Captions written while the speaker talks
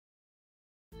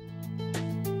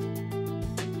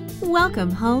Welcome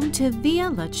home to Villa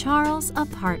La Charles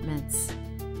Apartments.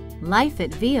 Life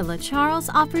at Villa La Charles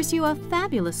offers you a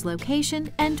fabulous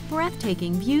location and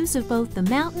breathtaking views of both the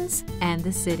mountains and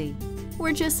the city.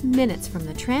 We're just minutes from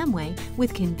the tramway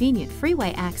with convenient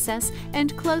freeway access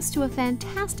and close to a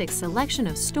fantastic selection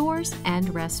of stores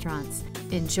and restaurants.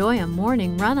 Enjoy a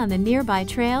morning run on the nearby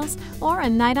trails or a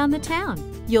night on the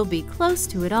town. You'll be close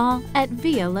to it all at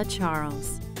Villa La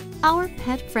Charles. Our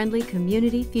pet-friendly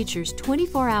community features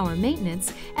 24-hour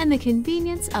maintenance and the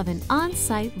convenience of an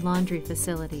on-site laundry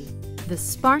facility. The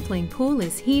sparkling pool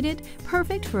is heated,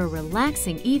 perfect for a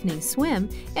relaxing evening swim,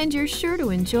 and you're sure to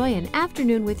enjoy an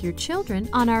afternoon with your children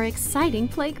on our exciting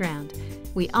playground.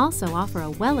 We also offer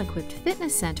a well-equipped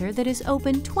fitness center that is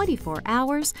open 24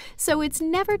 hours, so it's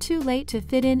never too late to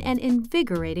fit in an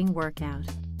invigorating workout.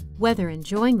 Whether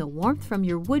enjoying the warmth from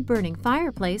your wood-burning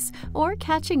fireplace or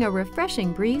catching a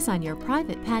refreshing breeze on your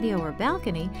private patio or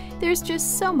balcony, there's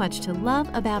just so much to love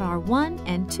about our 1-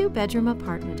 and 2-bedroom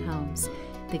apartment homes.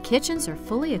 The kitchens are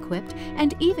fully equipped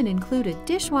and even include a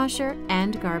dishwasher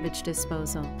and garbage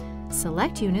disposal.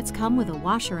 Select units come with a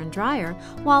washer and dryer,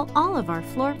 while all of our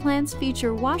floor plans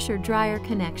feature washer-dryer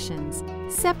connections.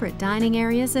 Separate dining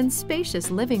areas and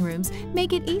spacious living rooms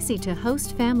make it easy to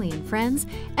host family and friends,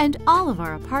 and all of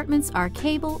our apartments are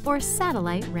cable or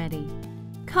satellite ready.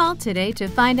 Call today to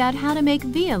find out how to make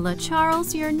Villa La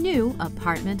Charles your new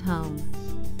apartment home.